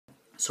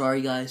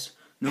Sorry guys,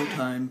 no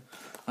time.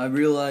 I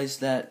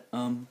realized that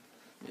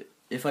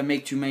if I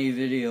make too many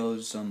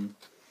videos,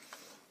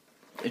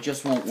 it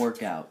just won't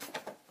work out.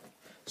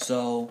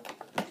 So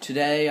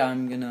today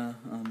I'm gonna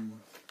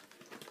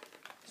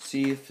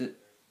see if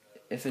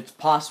it's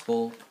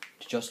possible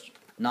to just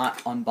not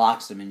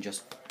unbox them and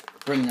just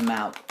bring them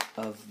out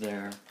of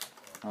their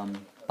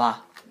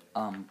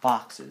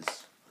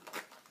boxes.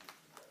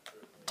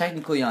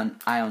 Technically, I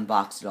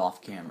unboxed it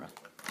off camera.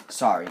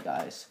 Sorry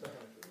guys,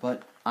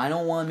 but I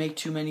don't want to make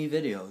too many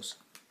videos.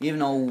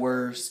 Even though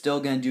we're still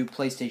gonna do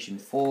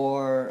PlayStation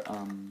 4.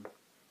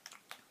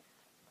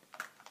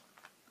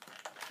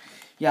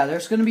 Yeah,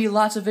 there's gonna be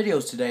lots of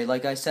videos today,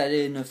 like I said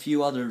in a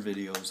few other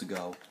videos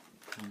ago,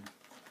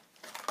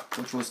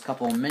 which was a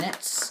couple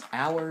minutes,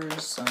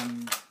 hours.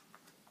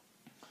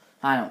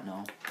 I don't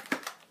know,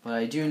 but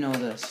I do know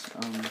this.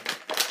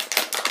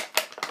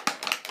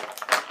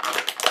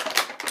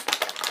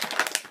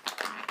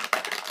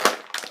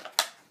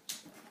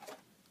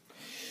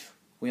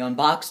 We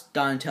unboxed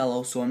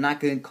Donatello, so I'm not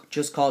going to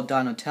just call it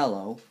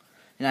Donatello.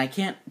 And I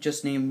can't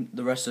just name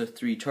the rest of the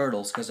 3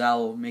 turtles, because that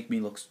will make me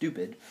look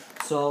stupid.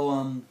 So,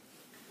 I'm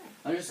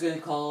just going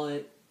to call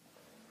it,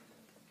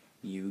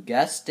 you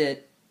guessed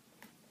it,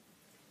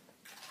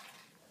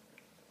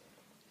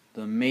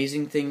 the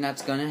amazing thing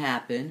that's going to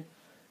happen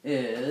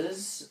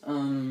is,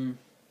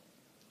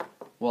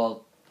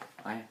 well,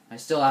 I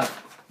still have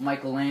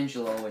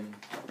Michelangelo and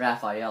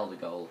Raphael to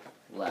go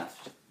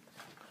left.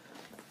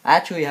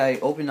 Actually, I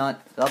opened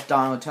up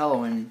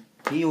Donatello, and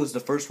he was the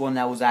first one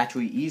that was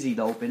actually easy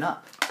to open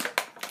up.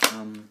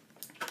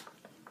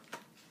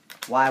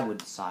 Why would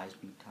the size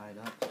be tied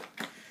up?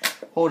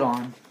 Hold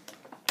on.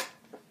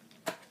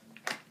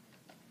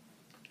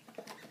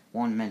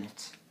 1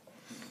 minute.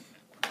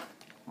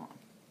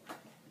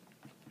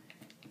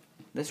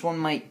 This one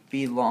might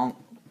be long.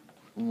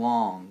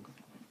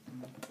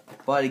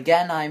 But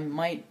again, I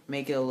might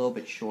make it a little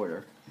bit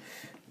shorter.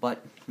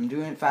 But I'm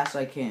doing it fast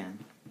as I can.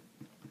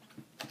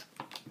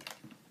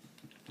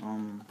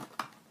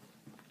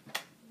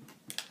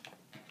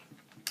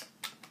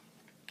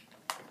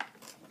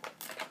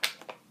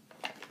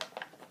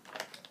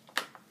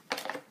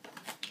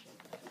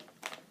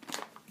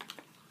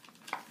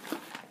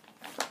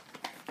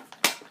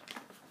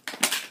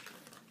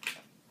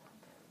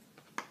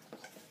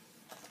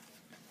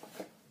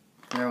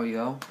 There we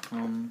go.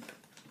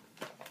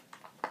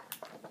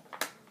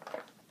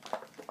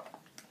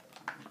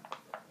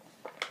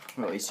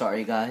 Really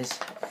sorry, guys.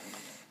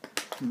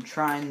 I'm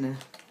trying to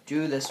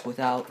do this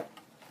without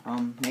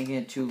making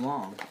it too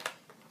long.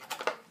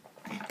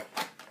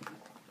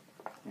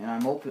 And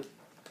I'm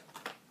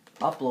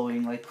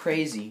uploading like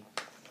crazy.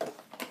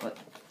 But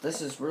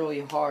this is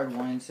really hard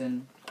when it's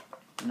in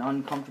an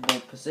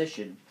uncomfortable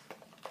position.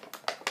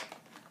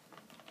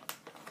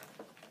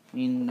 I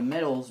mean, the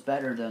middle's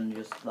better than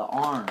just the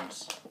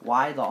arms.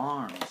 Why the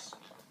arms?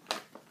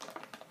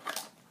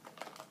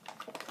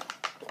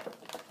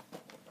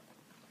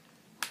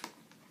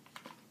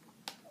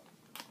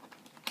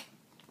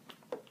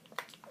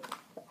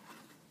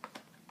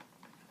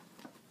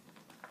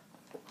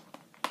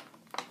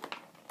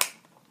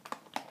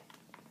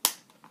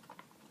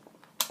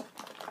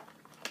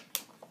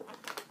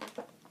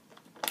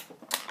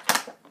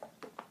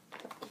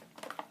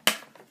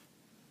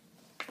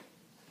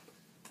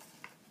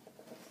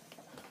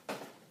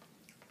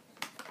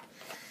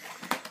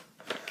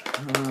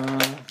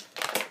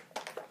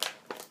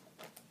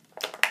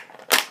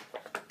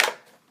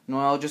 No,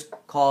 I'll just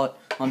call it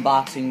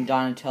Unboxing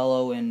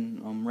Donatello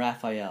and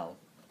Raphael.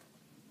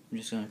 I'm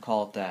just gonna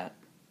call it that.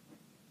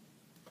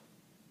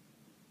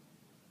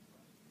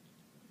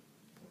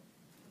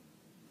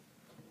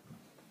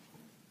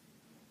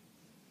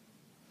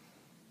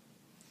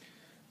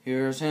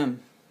 Here's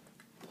him.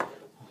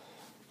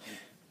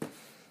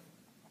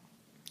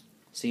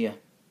 See ya.